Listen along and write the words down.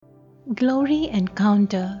Glory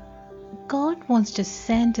Encounter. God wants to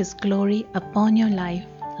send His glory upon your life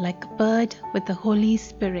like a bird with the Holy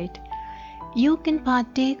Spirit. You can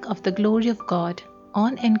partake of the glory of God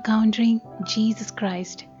on encountering Jesus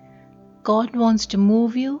Christ. God wants to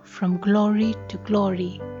move you from glory to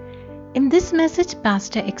glory. In this message,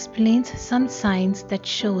 Pastor explains some signs that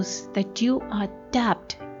shows that you are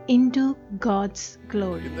tapped into God's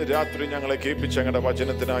glory. ഇന്ന് രാത്രി ഞങ്ങളെ കേൾപ്പിച്ച അങ്ങയുടെ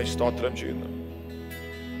വചനത്തിനായി സ്തോത്രം ചെയ്യുന്നു.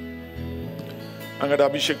 അങ്ങയുടെ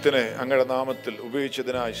അഭിഷേകത്തിനെ അങ്ങയുടെ നാമത്തിൽ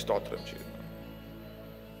ഉപയോഗിച്ചതിനായി സ്തോത്രം ചെയ്യുന്നു.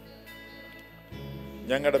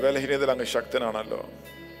 ഞങ്ങളുടെ ബലഹീനതയിൽ അങ്ങ് ശക്തനാണല്ലോ.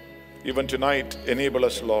 Even tonight, enable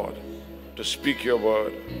us, Lord, to speak your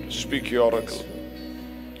word, to speak your oracle,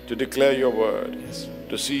 to declare your word,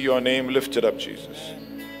 to see your name lifted up, Jesus.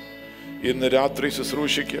 ഇന്ന് രാത്രി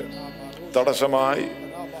ശുശ്രൂഷയ്ക്ക് തടസ്സമായി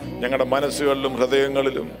ഞങ്ങളുടെ മനസ്സുകളിലും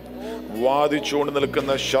ഹൃദയങ്ങളിലും വാദിച്ചുകൊണ്ട്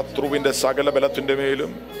നിൽക്കുന്ന ശത്രുവിന്റെ സകല ബലത്തിന്റെ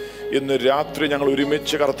മേലും ഇന്ന് രാത്രി ഞങ്ങൾ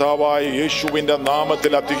ഒരുമിച്ച് കർത്താവായ യേശുവിന്റെ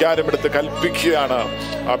നാമത്തിൽ അധികാരമെടുത്ത് കൽപ്പിക്കുകയാണ്.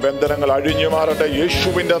 ആ ബന്ധനങ്ങൾ അഴിഞ്ഞു മാറട്ടെ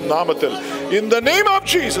യേശുവിന്റെ നാമത്തിൽ. In the name of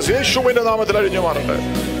Jesus, യേശുവിന്റെ നാമത്തിൽ അഴിഞ്ഞു മാറട്ടെ.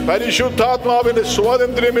 പരിശുദ്ധാത്മാവിന്റെ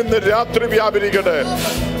സ്വാതന്ത്ര്യം ഇന്ന് രാത്രി വ്യാപരിക്കട്ടെ.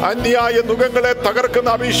 അന്യായ നുഖങ്ങളെ തകർക്കുന്ന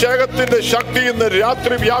അഭിഷേകത്തിന്റെ ശക്തി ഇന്ന്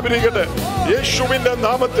രാത്രി വ്യാപരിക്കട്ടെ യേശുവിന്റെ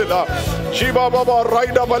നാമത്തിൽ.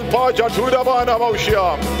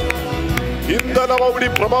 ഇന്തലവൗടി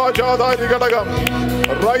പ്രഭാചാതാരി ഘടകം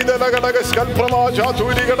റൈതല ഘടക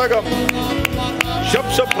സ്കൽപ്രമാചാതൂരി ഘടകം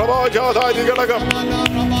ശബ്ദ പ്രഭാചാതാരി ഘടകം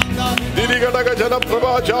ദിരിഘടക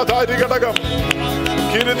ജലപ്രഭാചാതാരി ഘടകം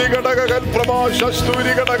കിരുതി ഘടക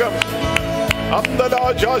കൽപ്രമാശസ്തൂരി ഘടകം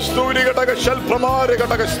അന്തലാചാസ്തൂരി ഘടക ശൽപ്രമാര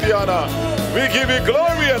ഘടകസ്ത്യാന. We give you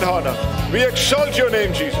glory and honor. We exalt your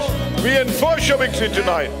name, Jesus. We enforce your victory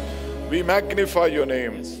tonight. We magnify your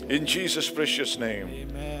name in Jesus' precious name.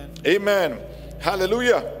 Amen.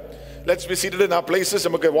 Hallelujah. Let's be seated in our places.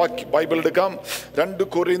 നമുക്ക് Bible എടുക്കാം. 2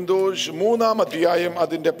 Corinthians 3-ാം അധ്യായം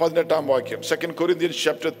അതിന്റെ 18-ാം വാക്യം. 2 Corinthians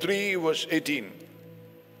chapter 3 verse 18.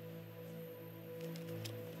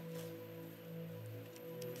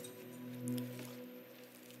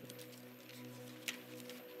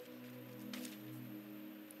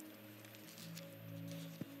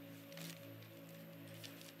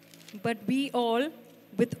 But we all,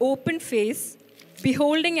 with open face,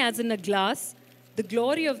 beholding as in a glass the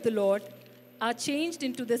glory of the Lord, are changed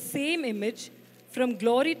into the same image from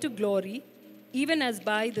glory to glory, even as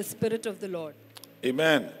by the Spirit of the Lord.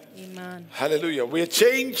 Amen. Amen. Hallelujah. We are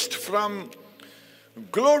changed from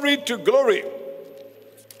glory to glory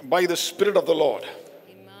by the Spirit of the Lord.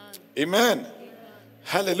 Amen. Amen.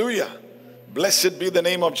 Hallelujah. Blessed be the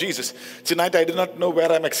name of Jesus. Tonight I do not know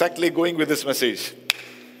where I'm exactly going with this message,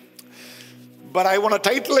 but I want to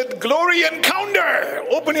title it Glory Encounter.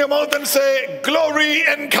 Open your mouth and say Glory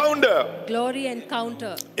Encounter. Glory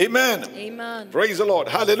Encounter. Amen. Amen. Praise the Lord.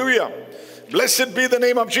 Hallelujah. Blessed be the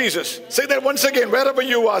name of Jesus. Say that once again, wherever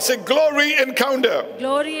you are. Say Glory Encounter.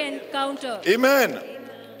 Glory Encounter. Amen.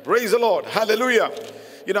 Praise the Lord. Hallelujah.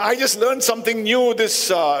 You know, I just learned something new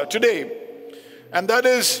today. And that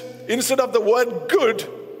is, instead of the word good,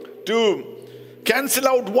 to cancel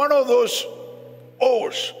out one of those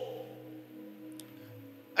O's,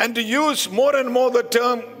 and to use more and more the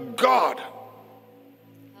term God.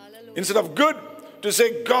 Hallelujah. Instead of good, to say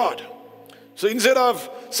God. So instead of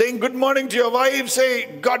saying good morning to your wife, say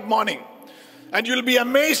God morning. And you'll be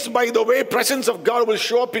amazed by the way presence of God will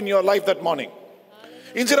show up in your life that morning.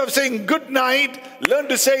 Hallelujah. Instead of saying good night, learn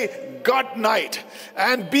to say God night.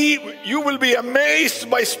 And you will be amazed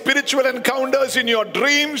by spiritual encounters in your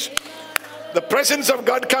dreams. The presence of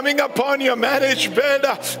God coming upon your marriage bed,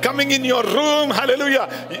 coming in your room. Hallelujah.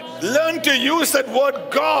 Learn to use that word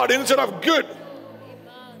God instead of good.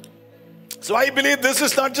 So I believe this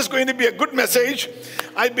is not just going to be a good message.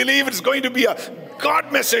 I believe it's going to be a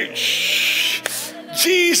God message.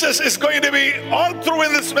 Jesus is going to be all through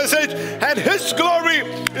in this message, and His glory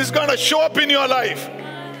is going to show up in your life.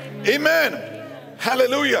 Amen.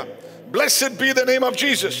 Hallelujah. Blessed be the name of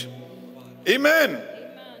Jesus. Amen.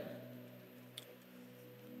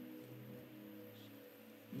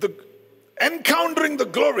 Encountering the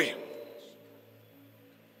glory.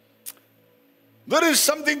 There is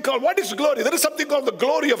something called, what is glory? There is something called the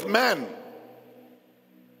glory of man.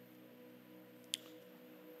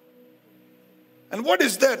 And what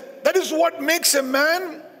is that? That is what makes a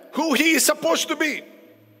man who he is supposed to be.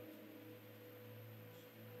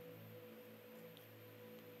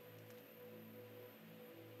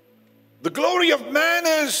 The glory of man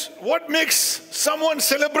is what makes someone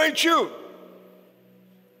celebrate you.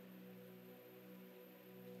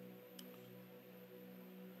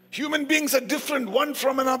 Human beings are different one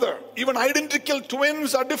from another. Even identical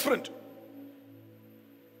twins are different.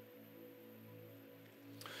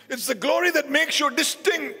 It's the glory that makes you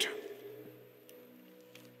distinct.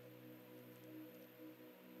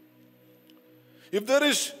 If there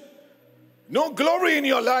is no glory in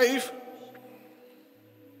your life,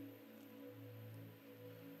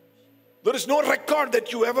 there is no record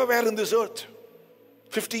that you ever were in this earth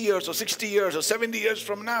 50 years or 60 years or 70 years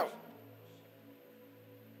from now.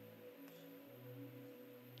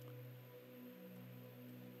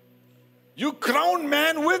 You crown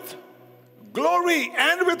man with glory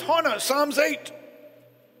and with honor. Psalms 8.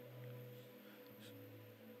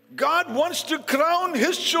 God wants to crown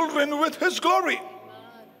his children with his glory.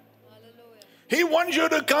 He wants you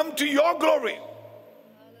to come to your glory.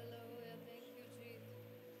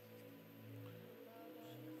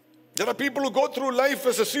 There are people who go through life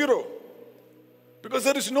as a zero because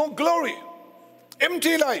there is no glory.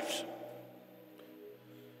 Empty lives.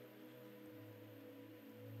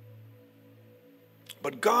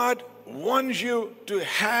 But God wants you to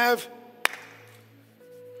have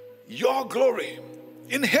your glory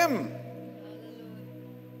in him.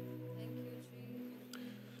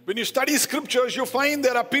 When you study scriptures, you find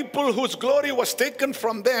there are people whose glory was taken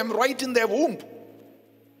from them right in their womb.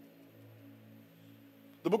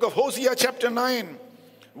 The book of Hosea chapter 9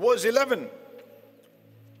 verse 11.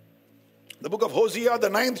 The book of Hosea, the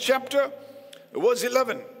 9th chapter, verse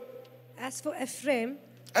 11.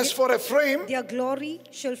 As for Ephraim, Their glory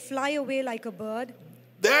shall fly away like a bird.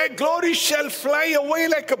 Their glory shall fly away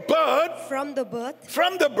like a bird. From the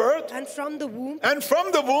birth. And from the womb. And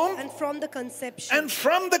from the womb. And from the conception. And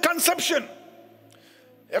from the conception.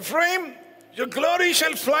 Ephraim, your glory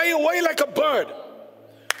shall fly away like a bird.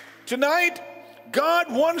 Tonight,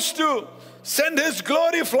 God wants to send his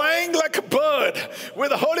glory flying like a bird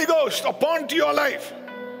with the Holy Ghost upon to your life.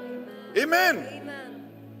 Amen.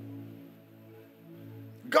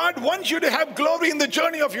 God wants you to have glory in the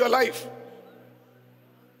journey of your life.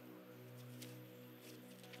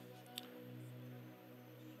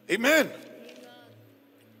 Amen.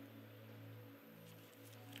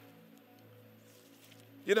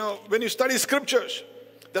 You know, when you study scriptures,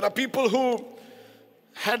 there are people who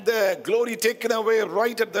had their glory taken away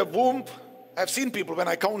right at their womb. I've seen people when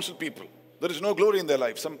I counsel people, there is no glory in their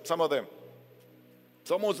life, some of them.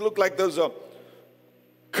 It's almost look like there's a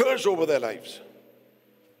curse over their lives.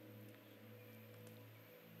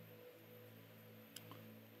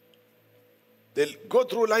 They'll go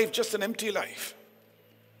through life just an empty life.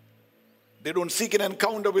 They don't seek an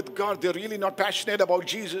encounter with God. They're really not passionate about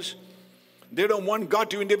Jesus. They don't want God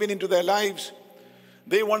to intervene into their lives.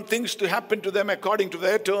 They want things to happen to them according to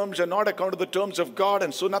their terms and not according to the terms of God,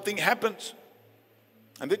 and so nothing happens.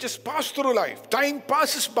 And they just pass through life. Time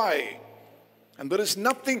passes by, and there is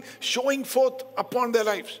nothing showing forth upon their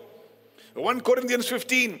lives. 1 Corinthians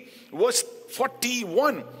 15, verse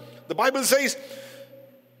 41, the Bible says,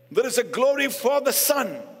 there is a glory for the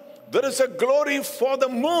sun. There is a glory for the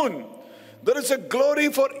moon. There is a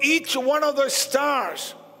glory for each one of the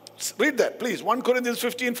stars. Read that, please. 1 Corinthians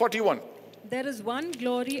 15, 41. There is one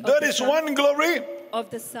glory of There is one glory of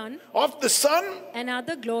the sun,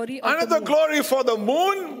 another glory for the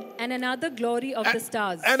moon, and another glory of the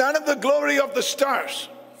stars. and another glory of the stars.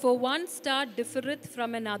 For one star differeth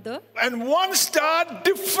from another, And one star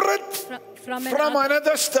differeth from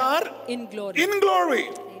another star in glory. in glory.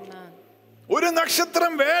 Amen. ഒരു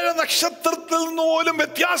നക്ഷത്രം വേറെ നക്ഷത്രത്തിൽ നിന്ന് പോലും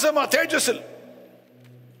വ്യത്യാസമാ തേജസ്സിൽ.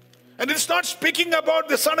 And it's not speaking about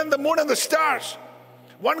the sun and the moon and the stars.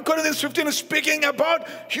 1 Corinthians 15 is speaking about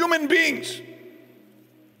human beings.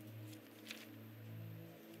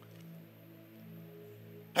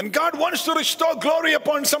 And God wants to restore glory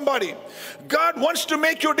upon somebody. God wants to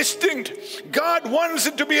make you distinct. God wants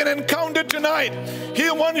it to be an encounter tonight. He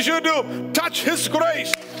wants you to touch His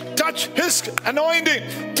grace, touch His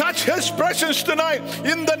anointing, touch His presence tonight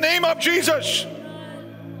in the name of Jesus.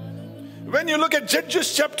 When you look at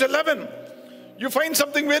Judges chapter 11, you find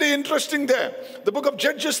something very interesting there. The book of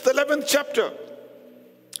Judges, the 11th chapter.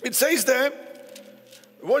 It says there,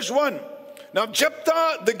 verse 1. Now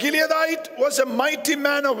Jephthah the Gileadite was a mighty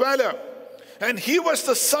man of valor, and he was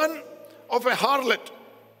the son of a harlot.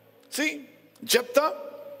 See, Jephthah,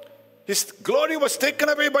 his glory was taken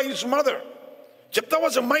away by his mother. Jephthah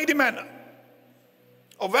was a mighty man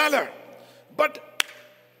of valor, but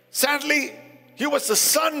sadly, he was the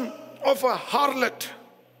son of a harlot.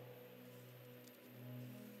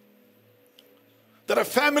 There are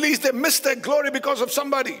families, they miss their glory because of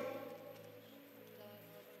somebody.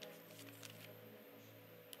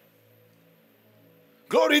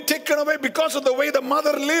 Glory taken away because of the way the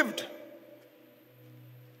mother lived.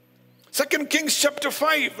 2 Kings chapter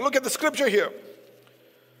 5. Look at the scripture here.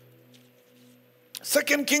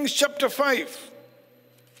 2 Kings chapter 5.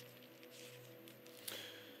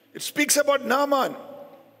 It speaks about Naaman.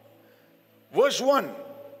 Verse 1.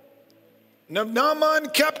 Now Naaman,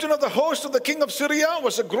 captain of the host of the king of Syria,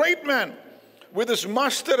 was a great man with his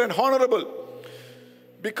master and honorable.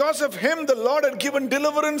 Because of him, the Lord had given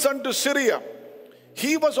deliverance unto Syria.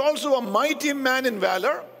 He was also a mighty man in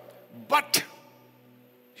valor, but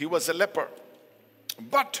he was a leper.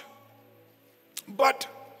 But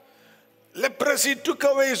leprosy took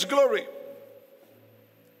away his glory.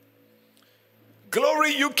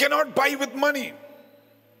 Glory you cannot buy with money.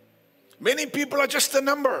 Many people are just a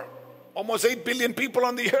number. Almost 8 billion people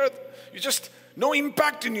on the earth. You just, no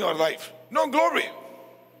impact in your life. No glory.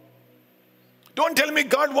 Don't tell me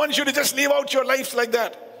God wants you to just live out your lives like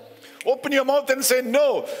that. Open your mouth and say,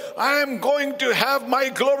 no, I am going to have my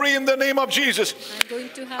glory in the name of Jesus.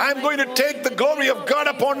 I'm going to take the glory of God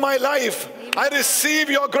upon my life. I receive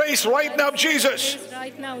your grace right now, Jesus.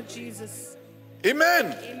 Right now, Jesus.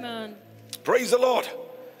 Amen. Amen. Praise the Lord.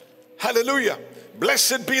 Hallelujah.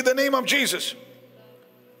 Blessed be the name of Jesus.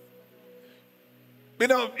 You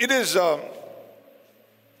know, it is, there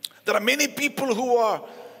are many people who are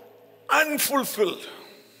unfulfilled,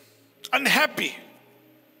 unhappy,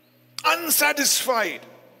 unsatisfied,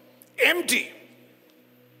 empty.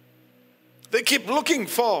 They keep looking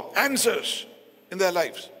for answers in their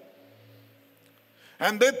lives.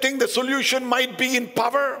 And they think the solution might be in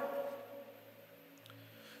power,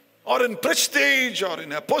 or in prestige, or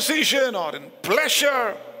in a position, or in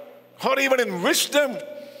pleasure, or even in wisdom,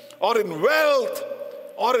 or in wealth,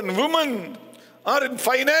 or in women, or in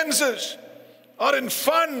finances, or in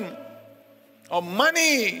fun, or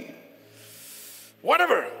money,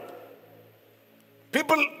 whatever.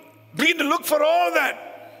 People begin to look for all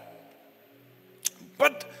that.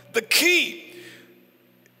 But the key,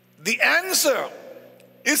 the answer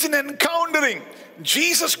is in encountering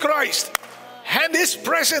Jesus Christ and His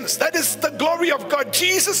presence. That is the glory of God.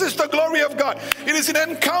 Jesus is the glory of God. It is in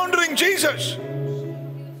encountering Jesus.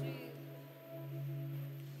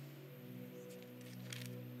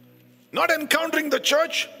 Not encountering the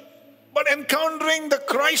church, but encountering the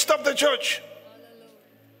Christ of the church.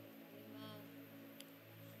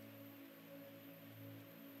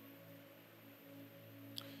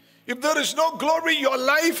 If there is no glory, your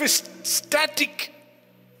life is static,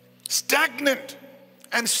 stagnant,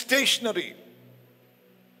 and stationary.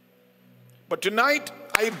 But tonight,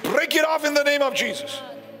 I break it off in the name of Jesus.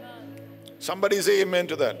 Somebody say amen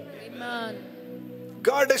to that. Amen.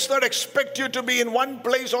 God does not expect you to be in one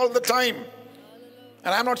place all the time.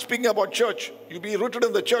 And I'm not speaking about church. You be rooted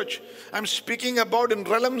in the church. I'm speaking about in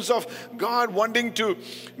realms of God wanting to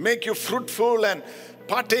make you fruitful and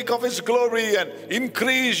partake of His glory and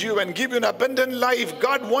increase you and give you an abundant life.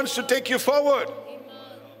 God wants to take you forward.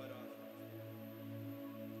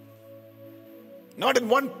 Not in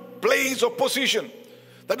one place or position.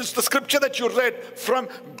 That is the scripture that you read. From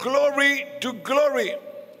glory to glory.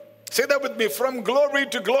 Say that with me. From glory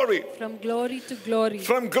to glory. From glory to glory.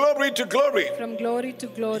 From glory to glory. From glory to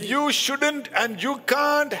glory. You shouldn't and you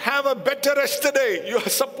can't have a better yesterday. You are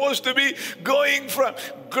supposed to be going from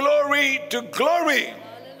glory to glory.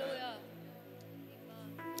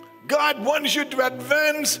 God wants you to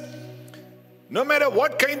advance no matter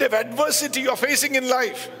what kind of adversity you're facing in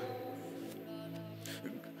life.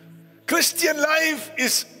 Christian life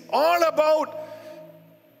is all about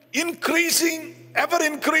increasing, ever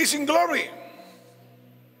increasing glory.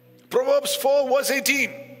 Proverbs 4 verse 18.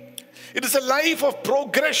 It is a life of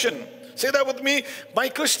progression. Say that with me. My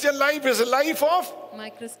Christian life is a life of My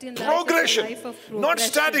Christian progression. life is a life of progression. Not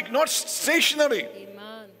static, not stationary.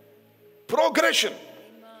 Amen. Progression.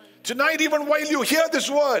 Tonight, even while you hear this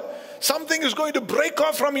word, something is going to break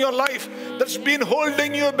off from your life that's been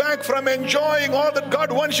holding you back from enjoying all that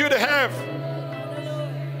God wants you to have.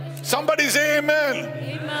 Somebody say amen.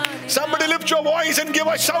 Amen. Somebody lift your voice and give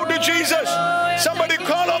a shout to Jesus. Somebody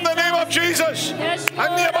call on the name of Jesus. Yes, Lord.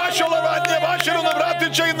 Hallelujah.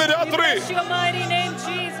 Bless your mighty name,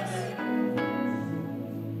 Jesus.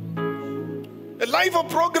 A life of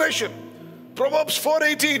progression. Proverbs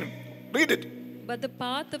 4:18. Read it. But the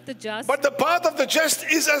path of the just But the path of the just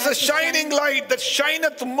is as a shining light that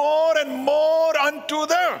shineth more and more unto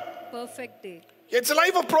the perfect day. It's a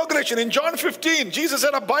life of progression. In John 15, Jesus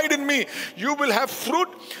said, abide in me. You will have fruit,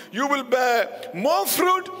 you will bear more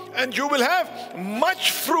fruit, and you will have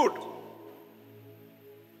much fruit.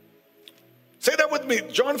 Say that with me.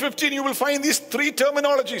 John 15, you will find these three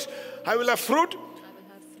terminologies. I will have fruit, I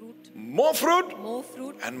will have fruit, more fruit, more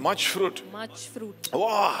fruit, and much fruit. much fruit.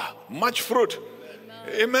 Wow, much fruit. Amen.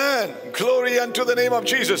 Amen. Glory unto the name of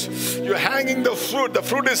Jesus. You're hanging the fruit. The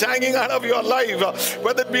fruit is hanging out of your life.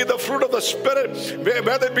 Whether it be the fruit of the Spirit,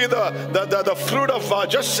 whether it be the fruit of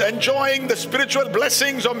just enjoying the spiritual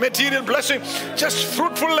blessings or material blessing, just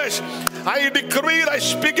fruitfulness. I decree it, I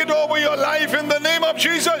speak it over your life in the name of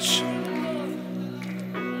Jesus.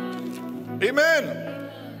 Amen.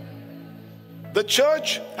 The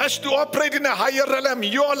church has to operate in a higher realm.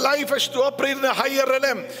 Your life has to operate in a higher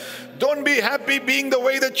realm. Don't be happy being the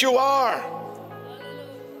way that you are.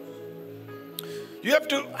 You have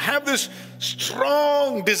to have this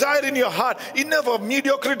strong desire in your heart, enough of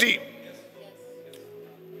mediocrity.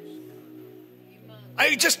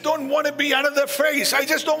 I just don't want to be another face. I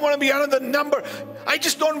just don't want to be another number. I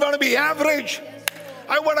just don't want to be average.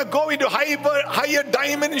 I want to go into higher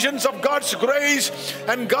dimensions of God's grace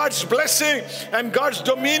and God's blessing and God's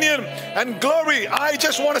dominion and glory. I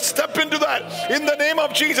just want to step into that in the name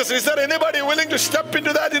of Jesus. Is there anybody willing to step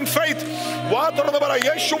into that in faith?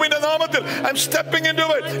 I'm stepping into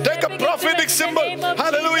it. Take a prophetic symbol.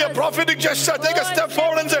 Hallelujah. Prophetic gesture. Take a step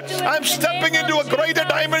forward and say, I'm stepping into a greater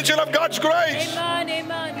dimension of God's grace. Amen.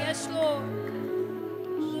 Amen. Yes, Lord.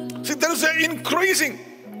 See, there is an increasing.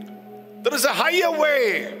 There is a higher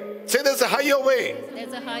way. Say there's a higher way.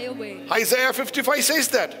 There's a higher way. Isaiah 55 says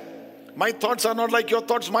that. My thoughts are not like your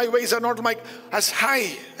thoughts. My ways are not as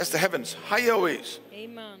high as the heavens. Higher ways.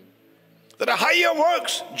 Amen. There are higher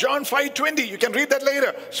works. John 5:20. You can read that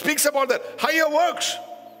later. Speaks about that. Higher works.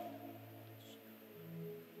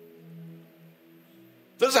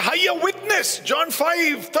 There's a higher witness. John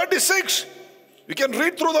 5:36. You can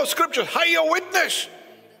read through those scriptures. Higher witness.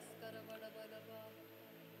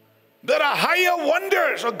 There are higher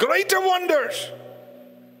wonders or greater wonders.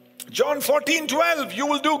 John 14:12, you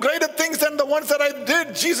will do greater things than the ones that I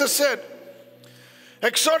did, Jesus said.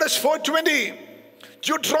 Exodus 4:20,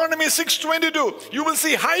 Deuteronomy 6:22, you will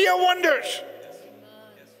see higher wonders.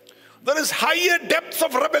 There is higher depths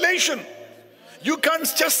of revelation. You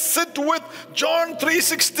can't just sit with John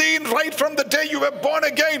 3:16 right from the day you were born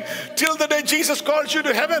again till the day Jesus calls you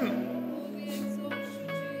to heaven.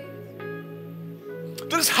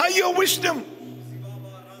 There's higher wisdom.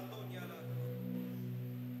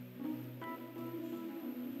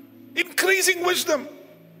 Increasing wisdom.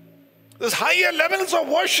 There's higher levels of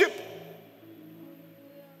worship.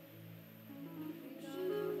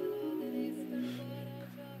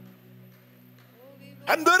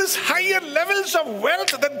 And there is higher levels of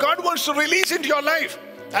wealth that God wants to release into your life.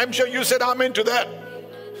 I'm sure you said amen to that.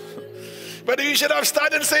 But you should have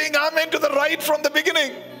started saying amen to the right from the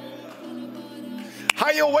beginning.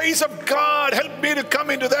 Higher ways of God, help me to come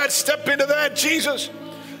into that, step into that, Jesus.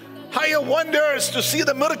 Higher wonders, to see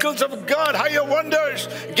the miracles of God, higher wonders.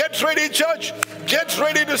 Get ready, church. Get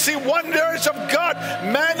ready to see wonders of God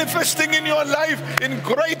manifesting in your life in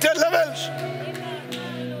greater levels.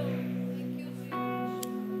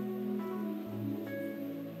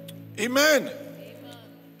 Amen.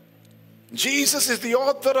 Jesus is the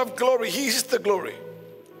author of glory. He is the glory.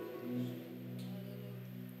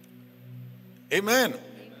 Amen.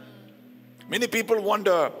 Many people want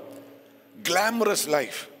a glamorous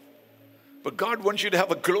life, but God wants you to have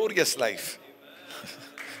a glorious life.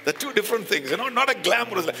 They're two different things. Not a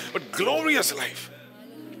glamorous life, but glorious life.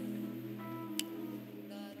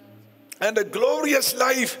 And a glorious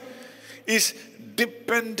life is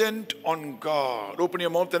dependent on God. Open your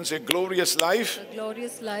mouth and say, glorious life. A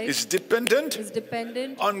glorious life is dependent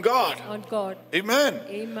on God. On God. Amen.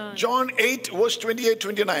 Amen. John 8 verse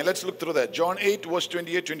 28-29. Let's look through that. John 8 verse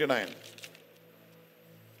 28-29.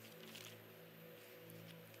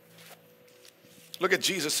 Look at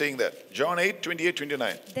Jesus saying that. John 8, 28,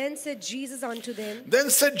 29. Then said Jesus unto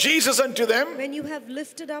them, When you have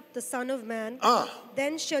lifted up the Son of Man,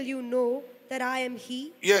 then shall you know that I am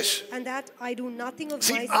He. Yes. And that I do nothing of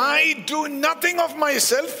myself. I do nothing of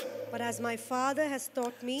myself. But as my Father has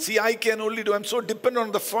taught me. I can only do. I'm so dependent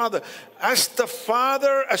on the Father. As the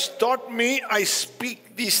Father has taught me, I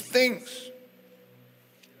speak these things.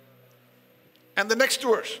 And the next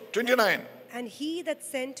verse, 29. And He that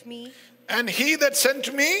sent me.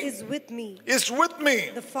 Is with me.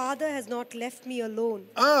 The Father has not left me alone.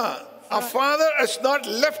 Our Father has not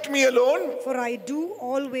left me alone. For I do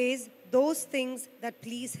always those things that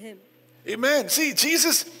please Him. Amen. See,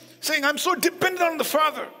 Jesus saying, I'm so dependent on the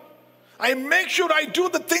Father. I make sure I do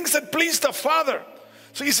the things that please the Father.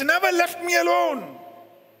 So He's never left me alone.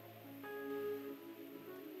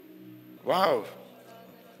 Wow.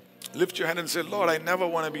 Lift your hand and say, Lord, I never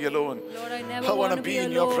want to be alone. Lord, I never I want want to be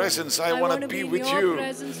in your presence. I want to be with in your you.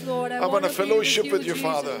 presence, Lord. I want to fellowship with you, Jesus.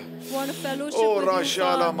 Father. Want to fellowship Oh, with you,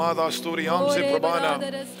 Rashala Father. Mada Sturi Amse Prabana.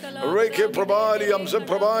 Reke Prabali Amse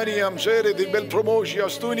Prabani Amsere di Bel Promoshi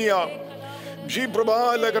Astunia. Ji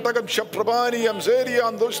Prabala Katakam Shaprabani Amseri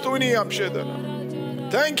Andostuni Amshedana.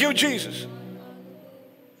 Thank you, Jesus.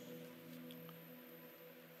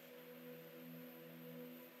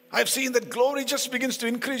 I've seen that glory just begins to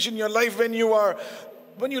increase in your life when you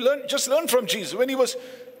learn from Jesus, when he was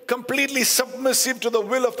completely submissive to the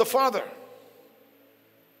will of the Father.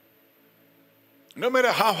 No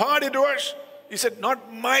matter how hard it was, he said,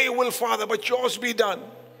 not my will, Father, but yours be done.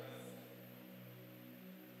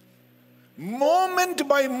 Moment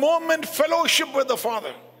by moment fellowship with the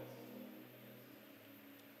Father.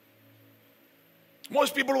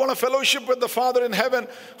 Most people want to fellowship with the Father in heaven,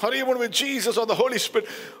 or even with Jesus or the Holy Spirit,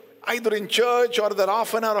 either in church or that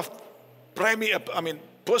half an hour of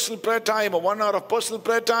personal prayer time, or 1 hour of personal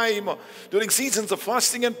prayer time, or during seasons of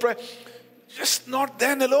fasting and prayer. Just not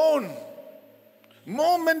then alone.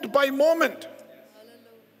 Moment by moment.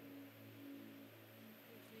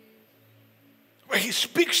 Where he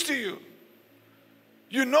speaks to you.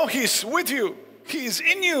 You know he's with you. He is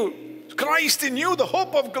in you. Christ in you, the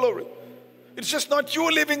hope of glory. It's just not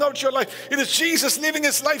you living out your life. It is Jesus living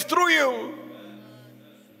his life through you.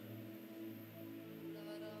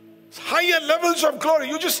 It's higher levels of glory.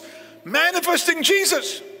 You're just manifesting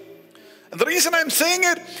Jesus. And the reason I'm saying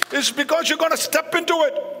it is because you're going to step into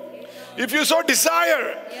it. If you so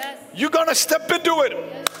desire, you're going to step into it.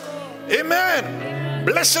 Amen.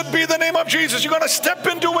 Blessed be the name of Jesus. You're going to step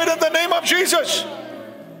into it in the name of Jesus.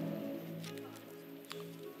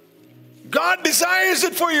 God desires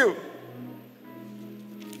it for you.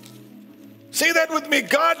 Say that with me.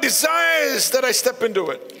 God desires that I step into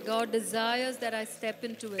it. God desires that I step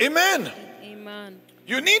into it. Amen. Amen.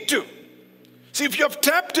 You need to. See, if you have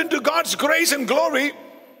tapped into God's grace and glory,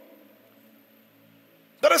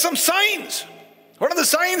 there are some signs. One of the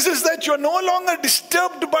signs is that you're no longer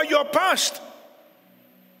disturbed by your past.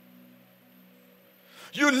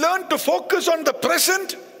 You learn to focus on the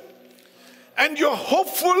present, and you're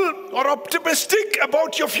hopeful or optimistic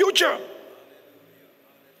about your future.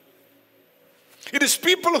 It is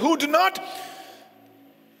people who do not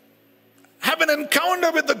have an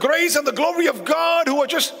encounter with the grace and the glory of God who are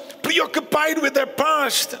just preoccupied with their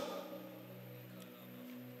past.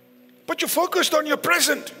 But you're focused on your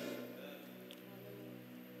present.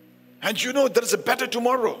 And you know there is a better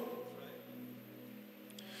tomorrow.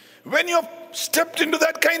 When you've stepped into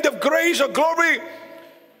that kind of grace or glory,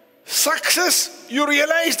 success, you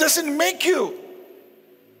realize, doesn't make you.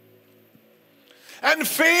 And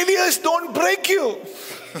failures don't break you.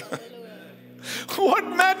 What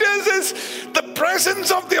matters is the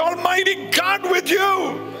presence of the Almighty God with you.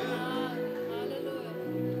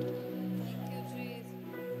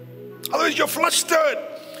 Otherwise you're flustered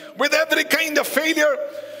with every kind of failure,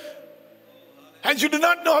 and you do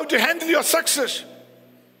not know how to handle your success.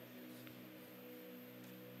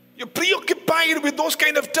 You're preoccupied with those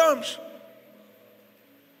kind of terms.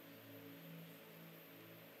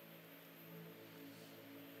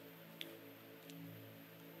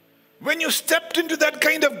 When you stepped into that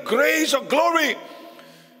kind of grace or glory,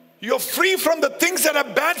 you're free from the things that are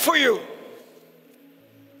bad for you.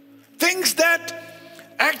 Things that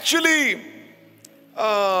actually,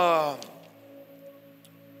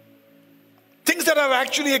 things that are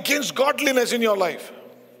actually against godliness in your life.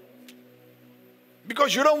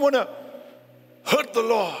 Because you don't want to hurt the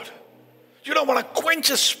Lord. You don't want to quench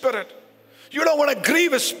His Spirit. You don't want to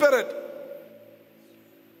grieve His Spirit.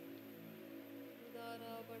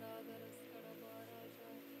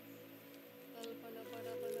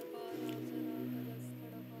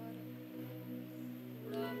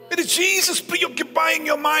 It is Jesus preoccupying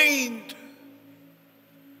your mind.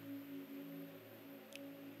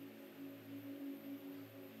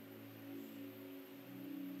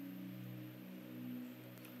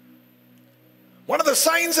 One of the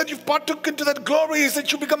signs that you've partook into that glory is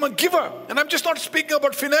that you become a giver. And I'm just not speaking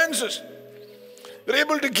about finances. You're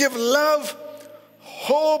able to give love,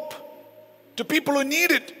 hope to people who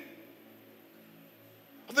need it.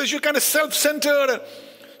 Otherwise you're kind of self-centered and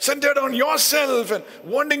centered on yourself and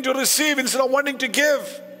wanting to receive instead of wanting to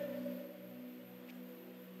give.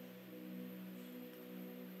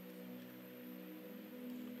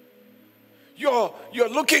 You're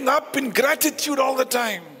looking up in gratitude all the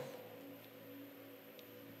time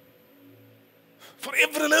for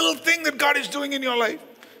every little thing that God is doing in your life.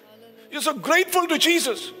 You're so grateful to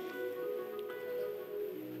Jesus.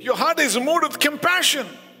 Your heart is moved with compassion.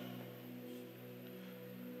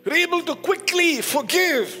 You're able to quickly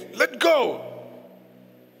forgive, let go.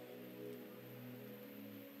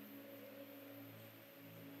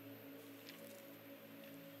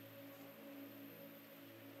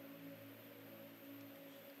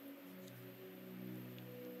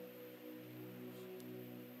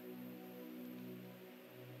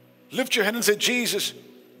 Lift your hand and say, Jesus,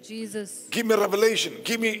 Jesus, give me revelation.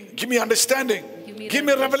 Give me understanding. Give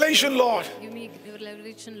me revelation, Lord. give me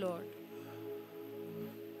revelation, Lord.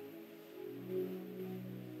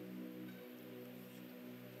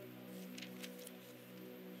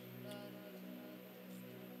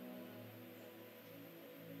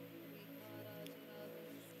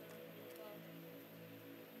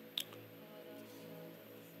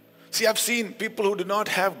 See, I've seen people who do not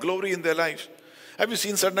have glory in their lives. Have you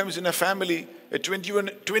seen sometimes in a family, a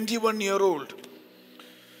 21-year-old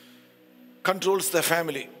controls the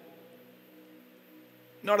family?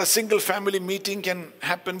 Not a single family meeting can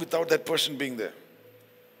happen without that person being there.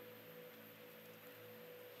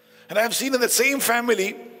 And I have seen in the same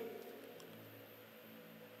family,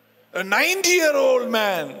 a 90-year-old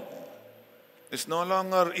man is no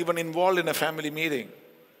longer even involved in a family meeting.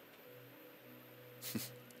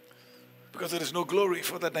 Because there is no glory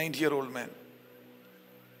for that 90-year-old man.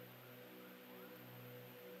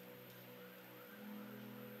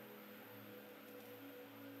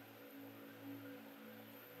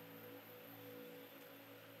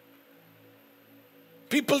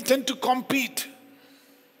 People tend to compete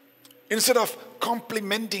instead of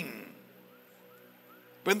complimenting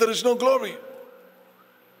when there is no glory.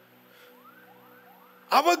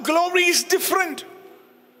 Our glory is different.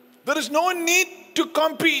 There is no need to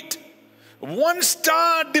compete. One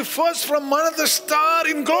star differs from another star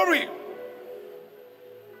in glory.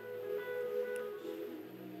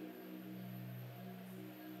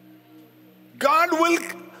 God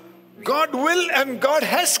will and God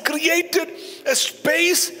has created a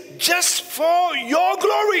space just for your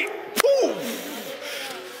glory. Woo.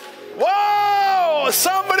 Wow!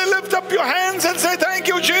 Somebody lift up your hands and say, thank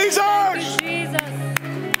you, Jesus. Thank you, Jesus.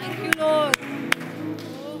 Thank you, Lord.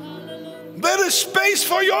 Oh, hallelujah. There is space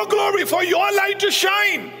for your glory, for your light to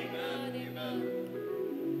shine.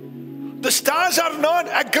 The stars are not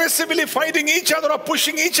aggressively fighting each other or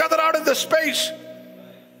pushing each other out of the space.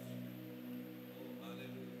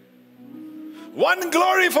 One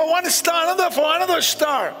glory for one star, another for another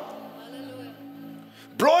star. Hallelujah.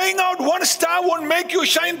 Blowing out one star won't make you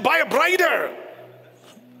shine brighter.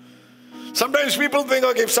 Sometimes people think,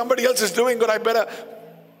 okay, if somebody else is doing good, I better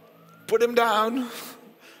put him down,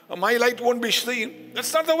 or my light won't be seen.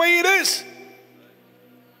 That's not the way it is.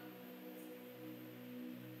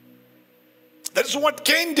 That's what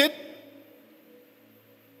Cain did.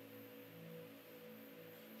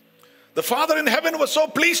 The Father in heaven was so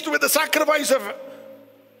pleased with the sacrifice of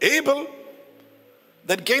Abel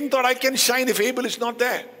that Cain thought, I can shine if Abel is not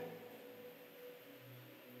there.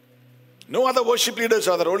 No other worship leaders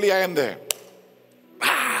are there, only I am there.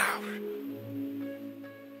 Ah.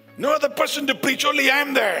 No other person to preach, only I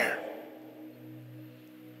am there.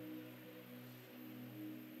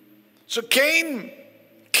 So Cain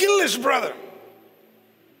killed his brother.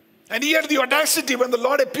 And he had the audacity when the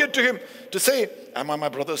Lord appeared to him to say, am I my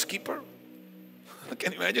brother's keeper?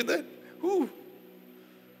 Can you imagine that? Ooh.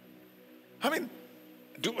 I mean,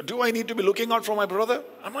 do I need to be looking out for my brother?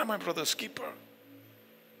 Am I my brother's keeper?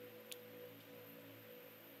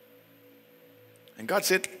 And God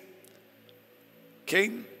said,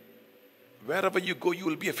 Cain, wherever you go, you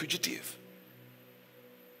will be a fugitive.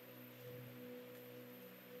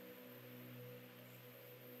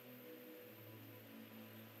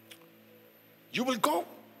 You will go.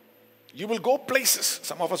 You will go places.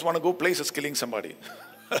 Some of us want to go places killing somebody.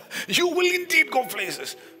 You will indeed go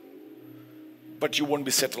places. But you won't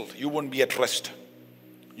be settled. You won't be at rest.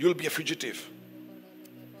 You'll be a fugitive.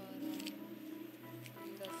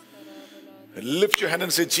 Lift your hand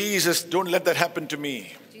and say, Jesus, don't let that happen to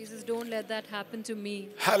me. Jesus, don't let that happen to me.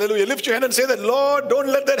 Hallelujah. Lift your hand and say that, Lord, don't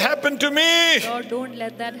let that happen to me. Lord, don't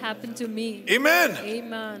let that happen to me. Amen.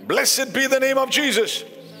 Amen. Blessed be the name of Jesus.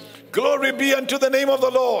 Glory be unto the name of the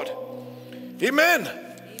Lord. Amen.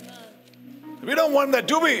 We don't want that,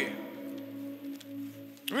 do we?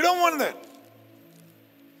 We don't want that.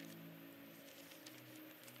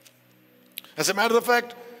 As a matter of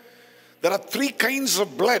fact, there are 3 kinds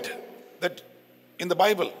of blood that in the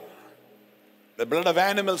Bible. The blood of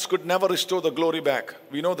animals could never restore the glory back.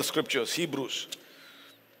 We know the scriptures, Hebrews.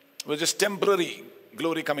 It was just temporary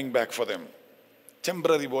glory coming back for them.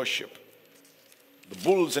 Temporary worship. The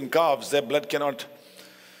bulls and calves, their blood cannot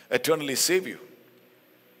eternally save you.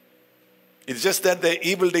 It's just that their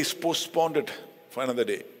evil days postponed it for another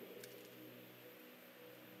day.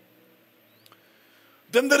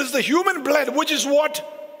 Then there is the human blood, which is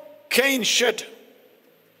what Cain shed.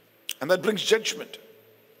 And that brings judgment.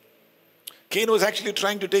 Cain was actually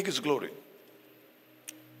trying to take his glory.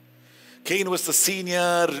 Cain was the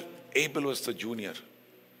senior, Abel was the junior.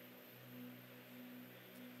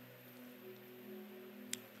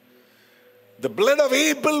 The blood of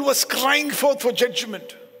Abel was crying forth for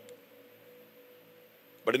judgment.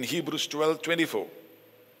 But in Hebrews 12:24,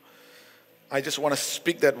 I just want to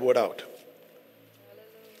speak that word out.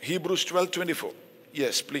 Hebrews 12:24.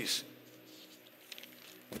 Yes, please.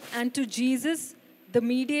 And to Jesus, the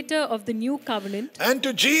mediator of the new covenant, And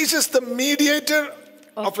to Jesus, the mediator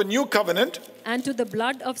of a new covenant, and to the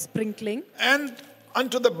blood of sprinkling, and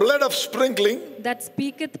unto the blood of sprinkling, that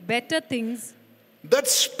speaketh better things that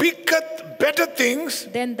speaketh better things.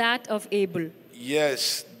 than that of Abel.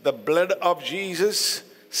 Yes, the blood of Jesus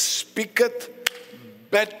speaketh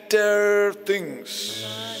better things.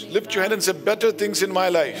 Lift your hand and say, better things in my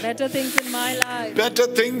life. Better things in my life. Better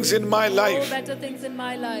things in my Oh, life. better things in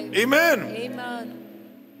my life. Amen. Amen.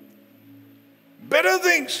 Better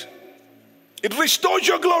things. It restores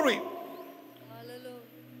your glory.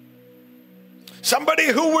 Somebody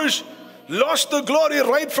who was lost the glory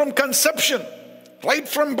right from conception, right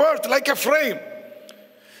from birth, like a frame.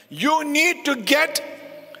 You need to get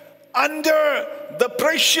under the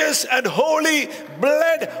precious and holy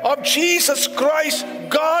blood of Jesus Christ,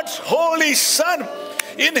 God's holy Son.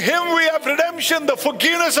 In Him we have redemption, the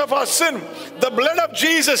forgiveness of our sin. The blood of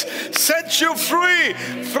Jesus sets you free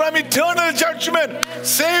from eternal judgment,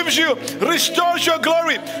 saves you, restores your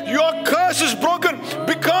glory. Your curse is broken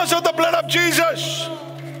because of the blood of Jesus.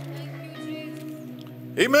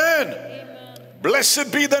 Amen.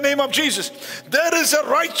 Blessed be the name of Jesus. There is a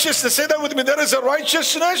righteousness. Say that with me. There is a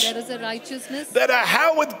righteousness There is a righteousness that I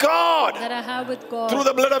have with God that I have with God through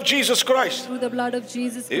the blood of Jesus Christ. through the blood of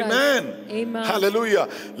Jesus Christ. Amen. Amen. Hallelujah.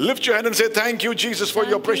 Lift your hand and say, thank you, Jesus, for Thank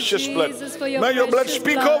your you, precious blood. Jesus, for your May your blood precious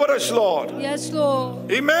speak blood. over us, Lord. Yes,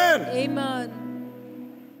 Lord. Amen. Amen.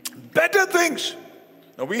 Better things.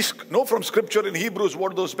 Now we know from scripture in Hebrews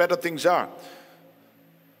what those better things are.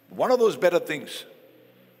 One of those better things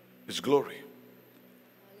is glory.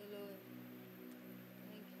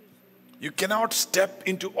 You cannot step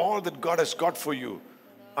into all that God has got for you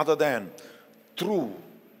other than through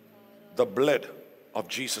the blood of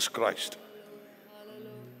Jesus Christ.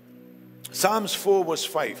 Psalms 4 verse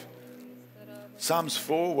 5. Psalms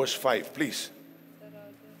 4 verse 5, please.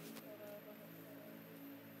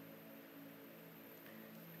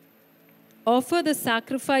 Offer the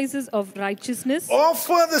sacrifices of righteousness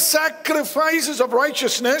Offer the sacrifices of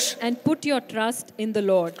righteousness and put your trust in the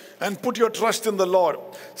Lord. and put your trust in the Lord.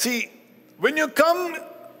 See, when you come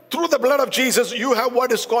through the blood of Jesus, you have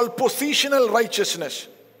what is called positional righteousness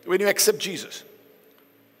when you accept Jesus.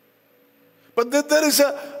 But then there is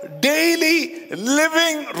a daily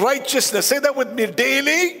living righteousness. Say that with me.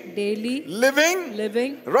 Daily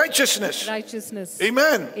Living righteousness. righteousness.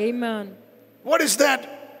 Amen. Amen. What is that?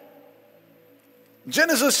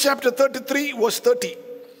 Genesis chapter 33 verse 30.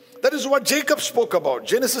 That is what Jacob spoke about.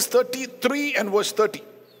 Genesis 33 and verse 30.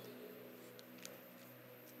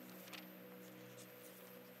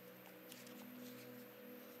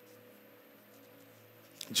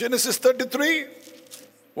 Genesis 33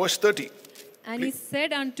 verse 30. And he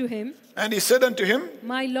said unto him, And he said unto him,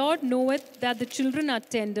 My Lord knoweth that the children are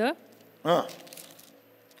tender.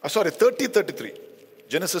 33.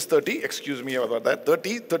 Genesis 30, excuse me about that.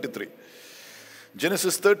 33.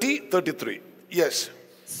 Genesis 33. Yes.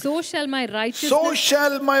 So shall my righteousness So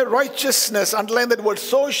shall my righteousness, underline that word,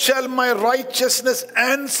 so shall my righteousness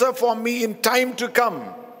answer for me in time to come.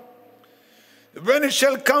 When it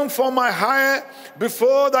shall come for my hire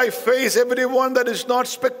before thy face, everyone that is not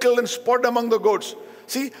speckled and spotted among the goats.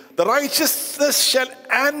 See, the righteousness shall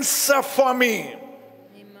answer for me.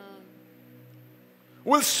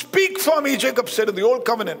 Will speak for me, Jacob said in the old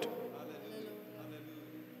covenant.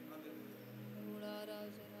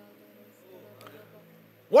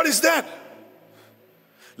 What is that?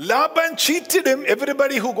 Laban cheated him.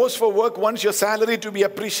 Everybody who goes for work wants your salary to be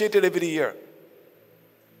appreciated every year.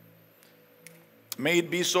 May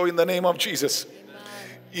it be so in the name of Jesus.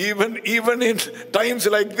 Even in times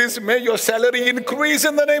like this, may your salary increase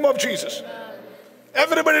in the name of Jesus.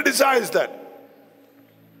 Everybody desires that.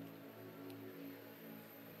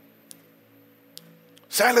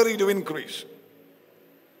 Salary to increase.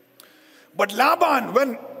 But Laban,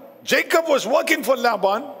 when Jacob was working for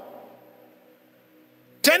Laban,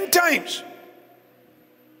 10 times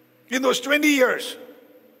in those 20 years,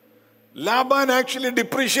 Laban actually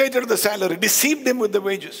depreciated the salary, deceived him with the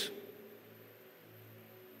wages.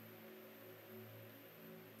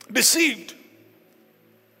 deceived.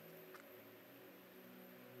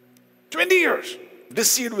 20 years,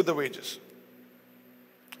 deceived with the wages.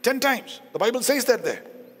 10 times. The Bible says that there.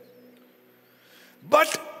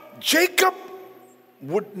 But Jacob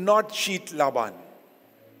would not cheat Laban.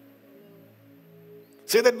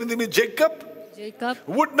 Say that with me. Jacob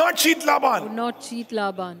would not cheat Laban. Would not cheat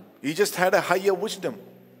Laban. He just had a higher wisdom.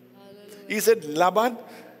 He said, Laban,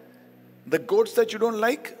 the goats that you don't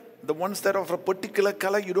like, the ones that are of a particular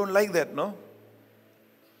color, you don't like that, no?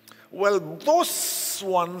 Well, those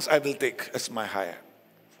ones I will take as my hire.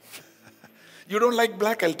 You don't like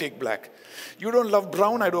black, I'll take black. You don't love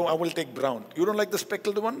brown, I will take brown. You don't like the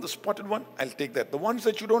speckled one, the spotted one, I'll take that. The ones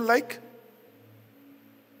that you don't like,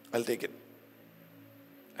 I'll take it.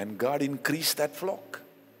 And God increased that flock.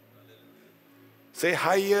 Say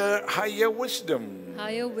higher wisdom.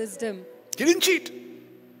 Higher wisdom. He didn't cheat.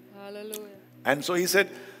 Hallelujah. And so he said,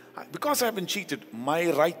 because I haven't cheated, my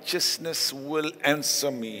righteousness will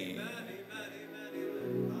answer me.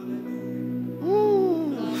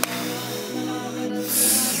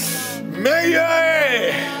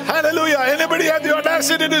 Hallelujah. Anybody have the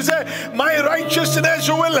audacity to say, my righteousness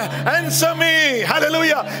will answer me.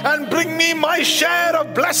 Hallelujah. And bring me my share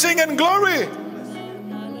of blessing and glory.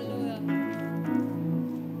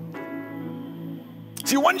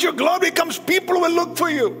 See, once your glory comes, people will look for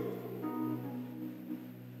you.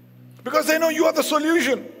 Because they know you are the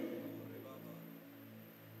solution.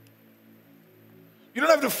 You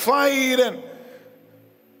don't have to fight and...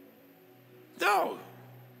 No.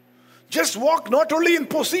 Just walk not only in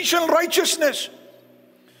positional righteousness,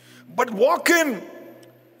 but walk in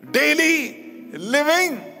daily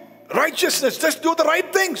living righteousness. Just do the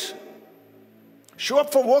right things. Show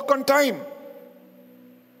up for work on time.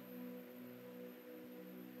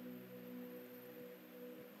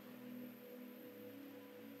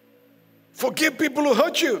 Forgive people who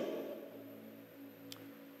hurt you.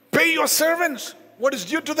 Pay your servants what is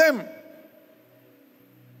due to them.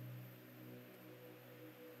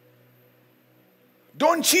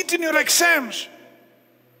 Don't cheat in your exams,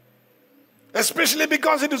 especially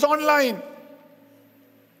because it is online.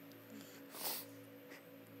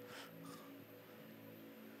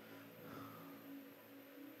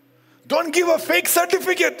 Don't give a fake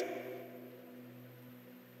certificate.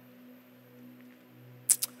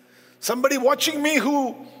 Somebody watching me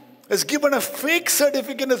who has given a fake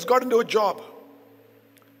certificate has got into a job.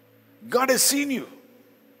 God has seen you.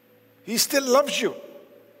 He still loves you.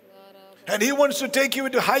 And He wants to take you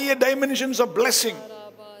into higher dimensions of blessing.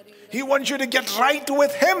 He wants you to get right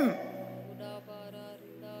with Him.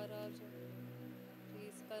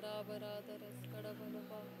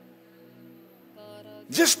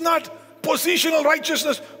 Just not positional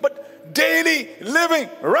righteousness, but daily living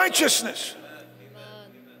righteousness.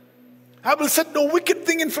 I will set no wicked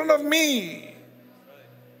thing in front of me.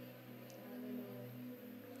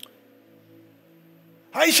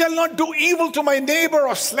 I shall not do evil to my neighbor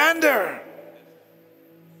or slander.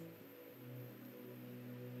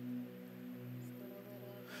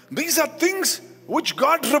 These are things which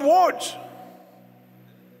God rewards,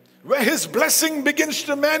 where His blessing begins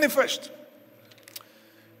to manifest.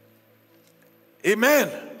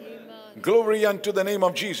 Amen. Glory unto the name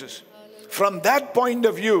of Jesus. From that point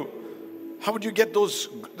of view, how would you get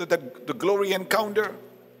the glory encounter?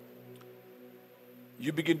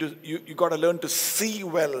 You got to learn to see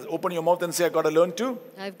well. Open your mouth and say, I've got to learn to.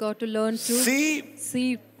 I've got to learn to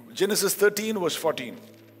see. Genesis 13 verse 14.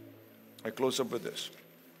 I close up with this.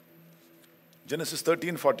 Genesis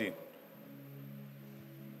 13:14.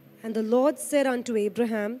 And the Lord said unto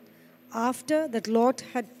Abraham, after that Lot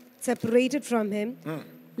had separated from him,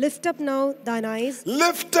 lift up now thine eyes.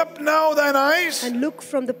 Lift up now thine eyes. And look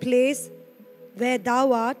from the place where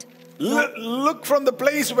thou art. Look from the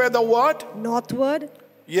place where thou art. Northward.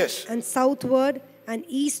 Yes. And southward and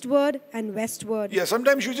eastward and westward. Yeah,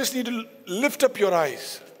 sometimes you just need to lift up your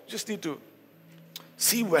eyes. Just need to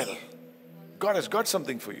see well. God has got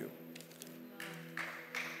something for you.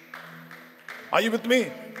 Are you with me?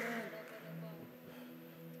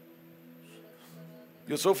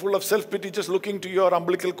 You're so full of self-pity, just looking to your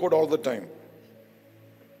umbilical cord all the time.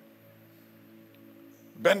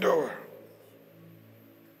 Bend over.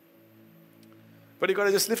 But you got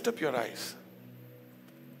to just lift up your eyes.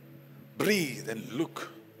 Breathe and look.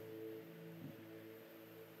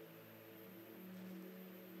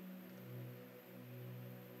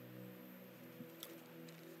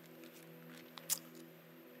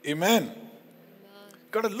 Amen.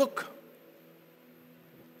 Got to look.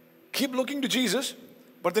 Keep looking to Jesus,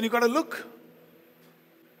 but then you got to look.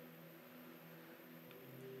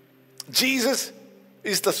 Jesus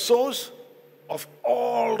is the source of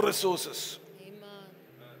all resources.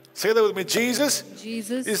 Say that with me. Jesus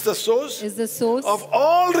Jesus is the source is the source of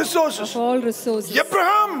all resources. of all resources.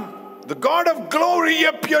 Abraham, the God of glory,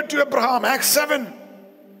 appeared to Abraham. Acts 7.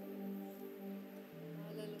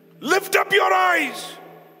 Lift up your eyes.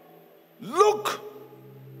 Look.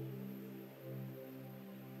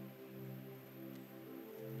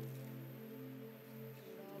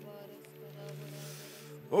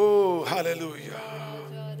 Oh, hallelujah.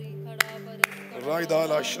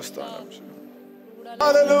 Raidala Shastana.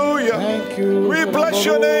 Hallelujah. Thank you. We bless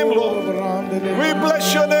your name, Lord. We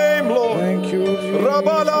bless your name, Lord. Thank you.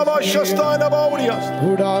 Rabalaba Shastana Baurias.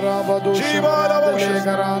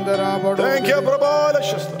 Thank you, Prabhala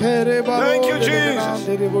Shastana. Thank you, Jesus.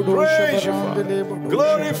 Praise you, Father.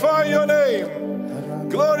 Glorify your name.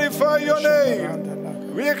 Glorify your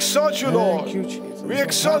name. We exalt you, Lord. We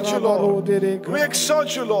exalt you, Lord. We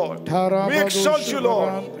exalt you, Lord. We exalt you,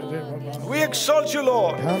 Lord. We exalt you,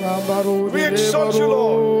 Lord. We exalt you,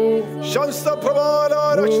 Lord. Shansta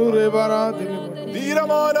Prabhala Rashna.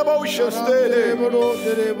 Diramana Baushastede.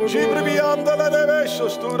 Jibribiandala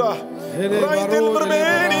Neveshastura. Raidil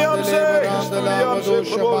Brabeniam Se. Studiam Se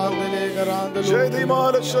Prabhu.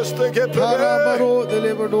 Jedimala Shasteke Prabhu.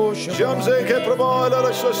 Jamse Ke Prabhala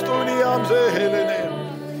Rashastuniam Se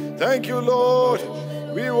Helene. Thank you, Lord.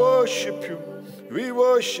 We worship you. We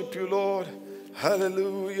worship you, Lord.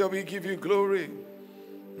 Hallelujah. We give you glory.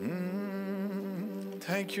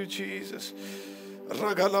 Thank you, Jesus.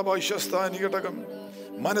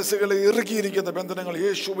 മനസ്സുകളെ ഇറുകിയിരിക്കുന്ന ബന്ധനങ്ങൾ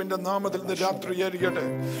യേശുവിന്റെ നാമത്തിൽ ഇന്ന് രാത്രി ഏറിയട്ടെ.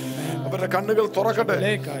 അവരുടെ കണ്ണുകൾ തുറക്കട്ടെ.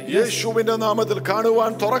 യേശുവിന്റെ നാമത്തിൽ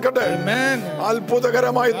കാണുവാൻ തുറക്കട്ടെ.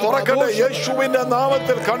 അത്ഭുതകരമായി തുറക്കട്ടെ. യേശുവിന്റെ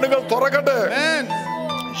നാമത്തിൽ കണ്ണുകൾ തുറക്കട്ടെ.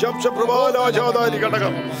 ശബ്ദ പ്രഭാലാജാദാനി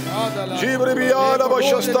ഘടകം ജീവ്രിബിയാല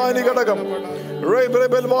വശസ്താനി ഘടകം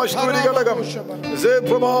റൈബ്രബൽ വാസ്തുരി ഘടകം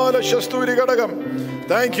ജെപ്രമാല ശസ്തുരി ഘടകം.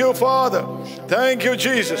 Thank you, Father. Thank you,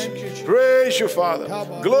 Jesus. Praise you, Father.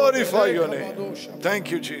 Glorify your name. Thank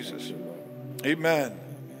you, Jesus. Amen.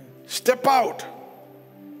 Step out.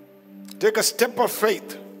 Take a step of faith.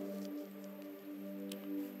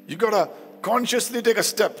 You gotta consciously take a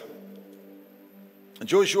step.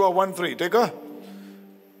 Joshua 1:3. Take a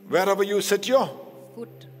wherever you set your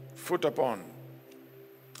foot upon,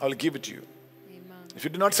 I'll give it to you. Amen. If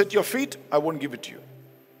you do not set your feet, I won't give it to you.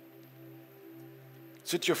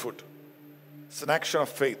 Set your foot. It's an action of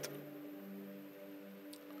faith.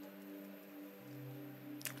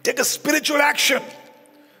 Take a spiritual action.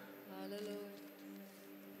 Hallelujah.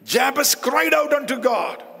 Jabez cried out unto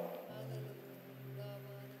God.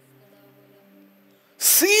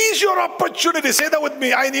 Seize your opportunity. Say that with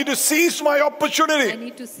me. I need to seize my opportunity. I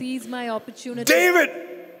need to seize my opportunity. David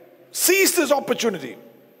seized this opportunity.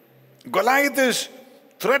 Goliath is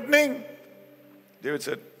threatening. David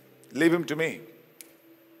said, leave him to me.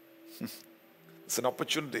 It's an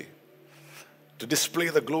opportunity to display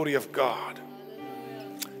the glory of God.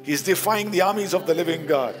 He's defying the armies of the living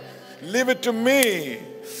God. Leave it to me.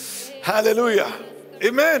 Hallelujah.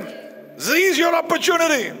 Amen. Seize your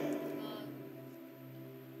opportunity.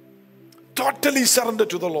 Totally surrender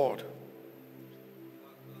to the Lord.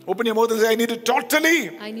 Open your mouth and say, I need to totally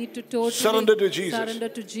surrender to Jesus. Surrender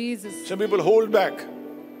to Jesus. Some people hold back.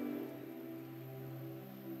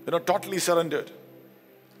 They're not totally surrendered.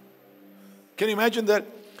 Can you imagine that?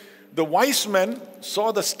 The wise men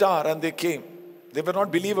saw the star and they came. They were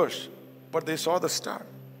not believers, but they saw the star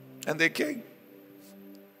and they came.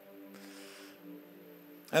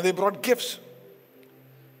 And they brought gifts.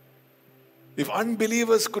 If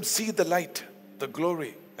unbelievers could see the light, the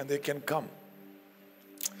glory, and they can come,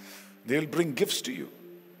 they will bring gifts to you.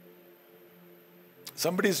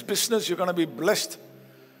 Somebody's business, you're going to be blessed,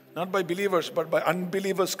 not by believers, but by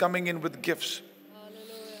unbelievers coming in with gifts,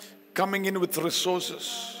 coming in with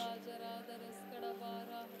resources.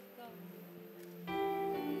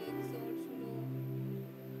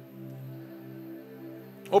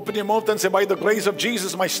 Open your mouth and say, by the grace of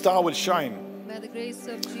Jesus, my star will shine. By the grace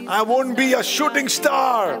of Jesus, I won't be a shooting I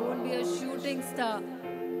star won't be a shooting star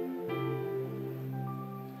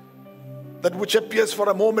that which appears for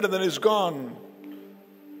a moment and then is gone.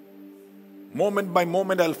 Moment by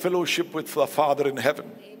moment, I'll fellowship with the Father in heaven.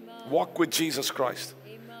 Walk with Jesus Christ.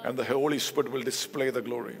 And the Holy Spirit will display the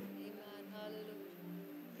glory.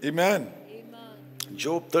 Amen.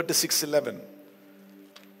 Job 36:11.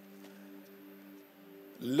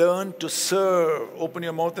 Learn to serve. Open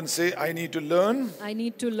your mouth and say, I need to learn I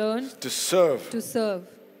need to learn to serve. to serve.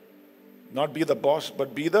 Not be the boss,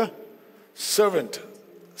 but be the servant.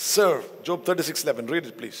 Serve. Job 36:11. Read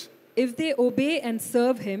it, please. If they obey and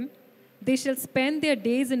serve him, they shall spend their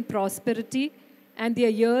days in prosperity and their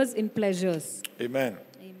years in pleasures. Amen.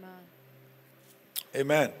 Amen.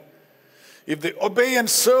 Amen. If they obey and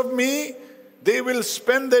serve me, they will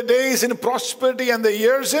spend their days in prosperity and their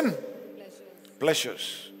years in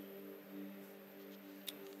pleasures.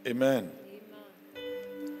 Amen.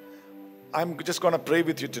 I'm just going to pray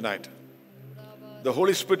with you tonight. The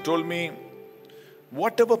Holy Spirit told me,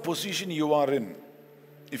 whatever position you are in,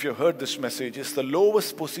 if you heard this message, is the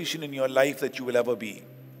lowest position in your life that you will ever be.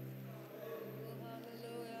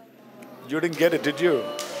 You didn't get it, did you?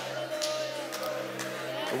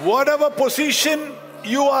 Whatever position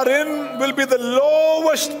you are in will be the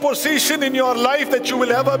lowest position in your life that you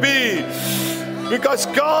will ever be. Because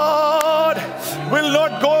God will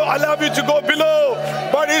not allow you to go below,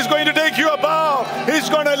 but He's going to take you above. He's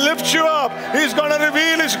going to lift you up. He's going to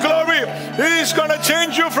reveal His glory. He's going to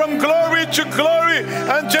change you from glory to glory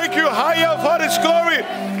and take you higher for His glory.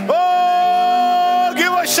 Oh,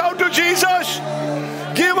 give a shout to Jesus.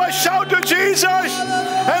 Give a shout to Jesus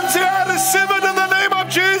and say, I receive it in the name of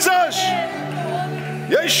Jesus.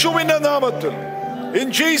 Yeshuviന്റെ നാമത്തിൽ.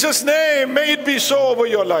 In Jesus' name, may it be so over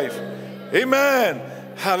your life. Amen.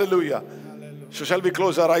 Hallelujah. So shall we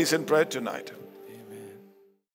close our eyes in prayer tonight?